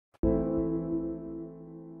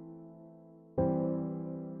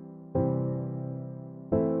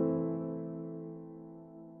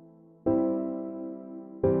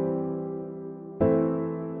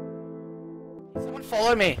Someone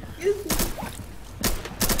follow me.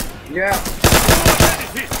 Yeah.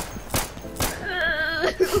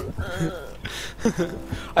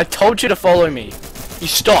 I told you to follow me. You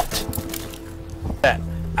stopped.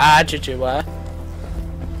 Did you, Oh,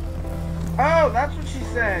 that's what she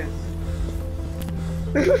says.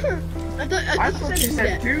 I thought she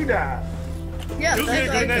said do that. Yeah,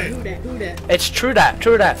 that's who that. It's true that.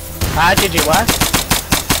 Did you,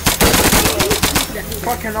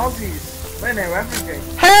 Fucking Aussies. They know everything.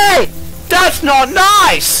 Hey! That's not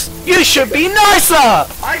nice! You should be nicer!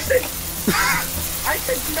 I said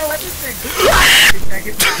you know everything.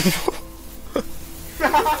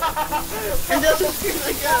 And that's what she's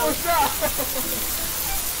like, What's up?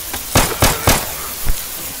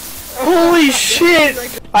 Holy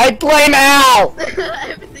shit! I blame Al!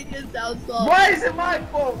 everything is outside. Why is it my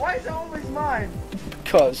fault? Why is it always mine?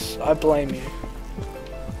 Cause I blame you.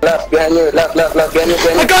 Left, behind you, left, behind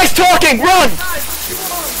you, The guy's talking! Run!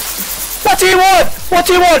 What do you want? What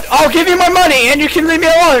do you want? I'll give you my money and you can leave me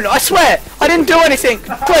alone. I swear. I didn't do anything.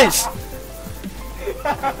 Please.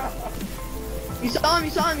 You saw him.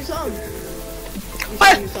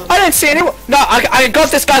 I didn't see anyone. No, I got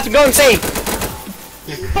this guy to go and see.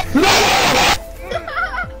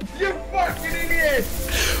 You fucking idiot!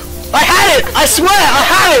 I had it. I swear. I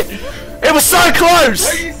had it. It was so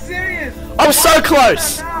close. Are you serious? I was so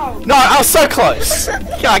close. No, I was so close.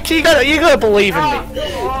 Yeah, you gotta believe in me.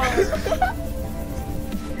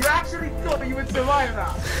 You actually thought you would survive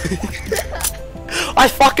that? I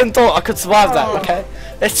fucking thought I could survive that, okay?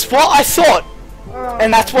 It's what I thought,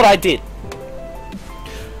 and that's what I did.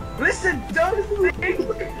 Listen, don't think.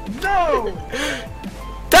 No!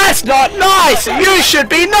 That's not nice! You should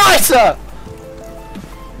be nicer!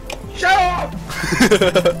 Shut up!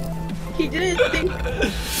 He didn't think.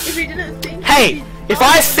 If he didn't think. Hey, if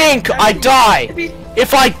I think, I die.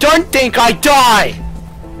 If I don't think, I die.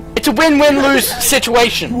 It's a win-win-lose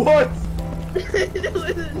situation. What? Yeah,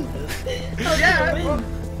 Yeah, well,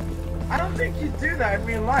 I don't think you do that in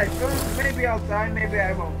real life. Maybe I'll die, maybe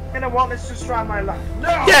I won't. You know what? Let's just try my luck. No!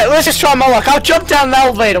 Yeah, let's just try my luck. I'll jump down the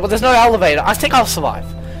elevator, but there's no elevator. I think I'll survive.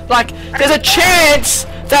 Like, there's a chance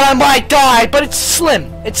that I might die, but it's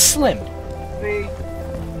slim. It's slim. See?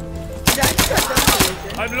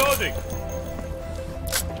 I'm loading.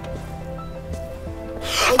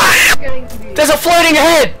 There's a floating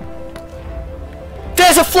head!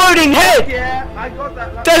 There's a floating head! Yeah, I got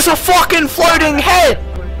that. There's a fucking floating head!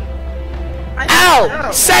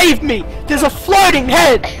 Ow! Save me! There's a floating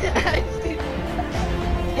head!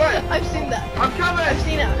 I've seen that. I'm coming! I've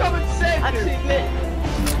seen it. Come and save I've you! seen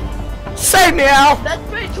it. Save me, Al! That's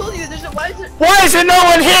what I told you. There's a Why is there no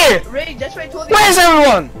one here? Rage. That's what I told you. Where's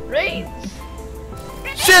everyone? Rage.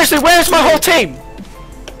 Seriously, where's my whole team?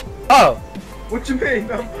 Oh. What you mean?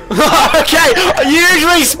 Okay, you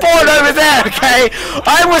usually spawn over there, okay?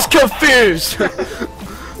 I was confused.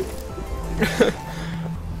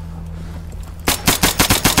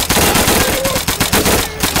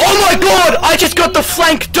 Oh my god, I just got the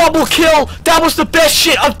flank double kill. That was the best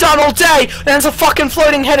shit I've done all day. And there's a fucking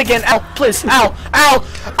floating head again. Ow, please, ow, ow,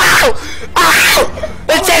 ow, ow.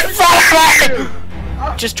 It's it,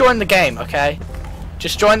 fuck. Just join the game, okay?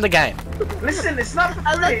 Just join the game. Listen, it's not for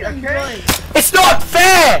I free, let them okay? join. It's not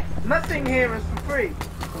fair! Nothing here is for free.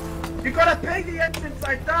 You gotta pay the entrance,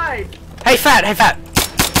 I died! Hey fat, hey fat.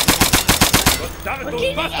 Damn it,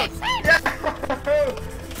 those bastards! Yeah!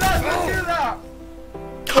 No, don't do that!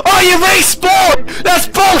 Oh, you respawned! That's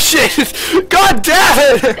bullshit! God damn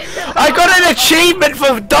it! I got an achievement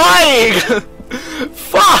for dying!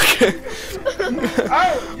 Fuck!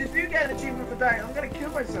 Oh, you do get an achievement for dying. I'm gonna kill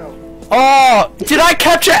myself. Oh, did I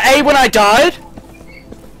capture A when I died?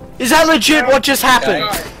 Is that legit what just happened?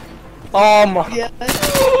 Oh my. Yeah.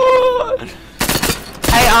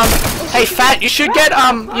 Hey, fat, you should get,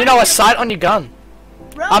 you know, a sight on your gun.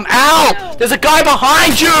 Ow! There's a guy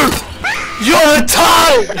behind you! You're a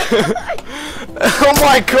toad! Oh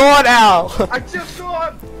my god, Al! I just saw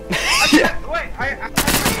him! Wait, I have a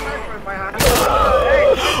sniper in my hand.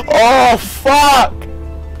 Hey, Oh, fuck!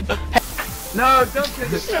 no, don't do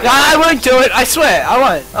this. No, I won't do it, I swear, I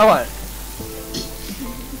won't.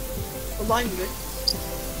 Align with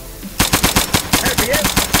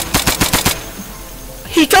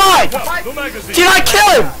He died! No magazine. Did I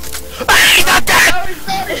kill him? He's not dead! No,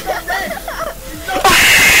 he's not dead!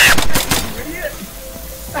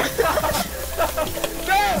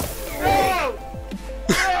 No!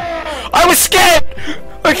 I was scared!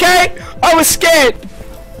 Okay? I was scared!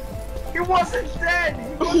 He wasn't dead!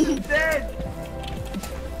 He wasn't dead!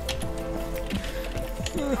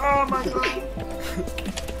 Oh my god!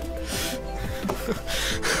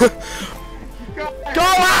 Go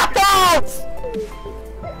apples!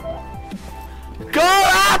 Go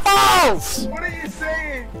apples! What are you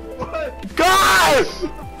saying? What? Go!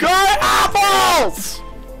 Go apples!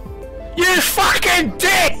 You fucking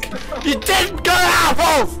dick! You didn't go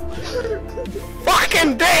apples!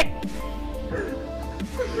 Fucking dick!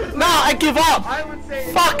 No, I give up! I would say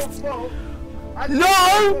it's Fuck. your fault. I think No! it's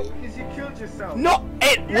your fault because you killed yourself. No,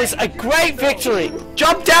 it was a great victory!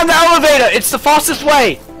 Jump down the elevator! It's the fastest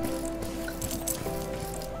way!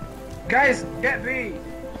 Guys, get B.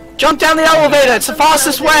 Jump down the elevator! It's the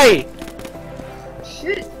fastest way!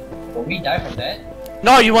 Shit. Will we die from that?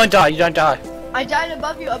 No, you won't die. You don't die. I died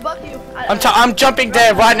above you, I'm jumping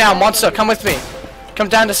there right now, monster. Come with me. Come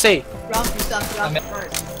down to C. Rob, you suck, Rob. Nice,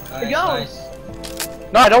 Go. nice.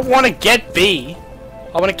 No, I don't want to get B.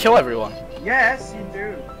 I want to kill everyone. Yes, you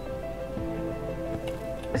do.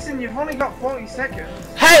 Listen, you've only got 40 seconds.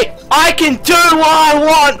 Hey, I can do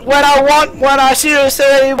what I want, when I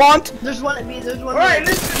seriously want. There's one at B, there's one Alright, at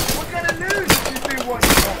B. listen, we're gonna lose if you do what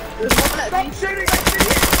you want. There's one at Stop B. shooting at me!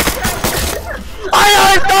 I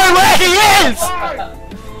don't know where he is!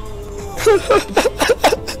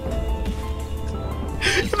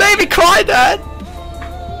 You made me cry, Dad.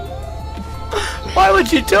 Why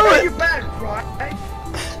would you do Are you it? bad, right?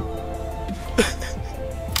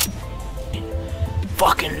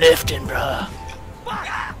 Fucking lifting, bruh.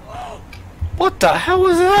 What the hell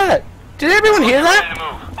was that? Did everyone hear that?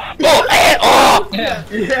 Oh, oh! Yeah,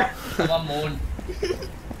 Yeah. someone moon.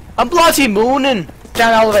 I'm bloody mooning.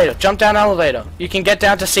 Down elevator. Jump down elevator. You can get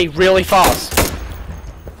down to C really fast.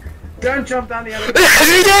 Don't jump down the elevator.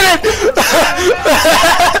 You did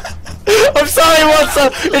it! I'm sorry, Monster.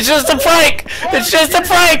 It's just a prank. It's just a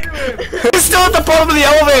prank. It's still at the bottom of the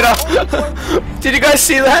elevator. Did you guys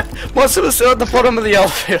see that? Monster was still at the bottom of the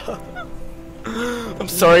elevator. I'm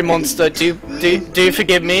sorry, Monster. Do you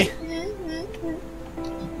forgive me?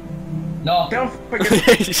 No, Don't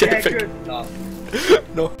forget. You should Yeah, forgive- good. no.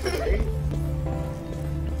 No.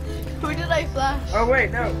 Who did I flash? Oh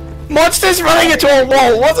wait, no. Monster's running into a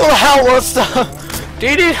wall. What the hell, Monster? Do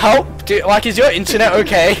you need help? Like, is your internet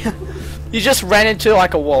okay? You just ran into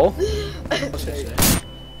like a wall.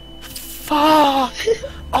 Fuck!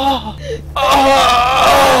 Oh!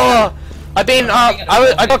 Oh! I've been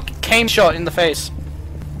I got cane shot in the face.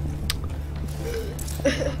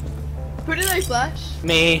 Who did I flash?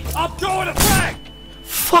 Me. I'm throwing a frag!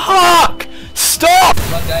 Fuck! Stop!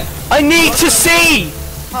 One guy. I need to see!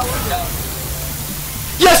 How was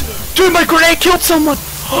it? Yes! Dude, my grenade killed someone!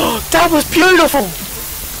 Oh, that was beautiful!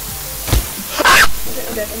 Ah!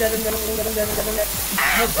 I'm dead.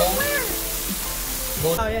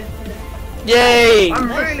 Oh yeah. I'm dead. Yay! I'm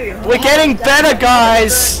really. We're getting better,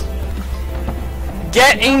 guys!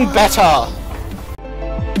 Getting better!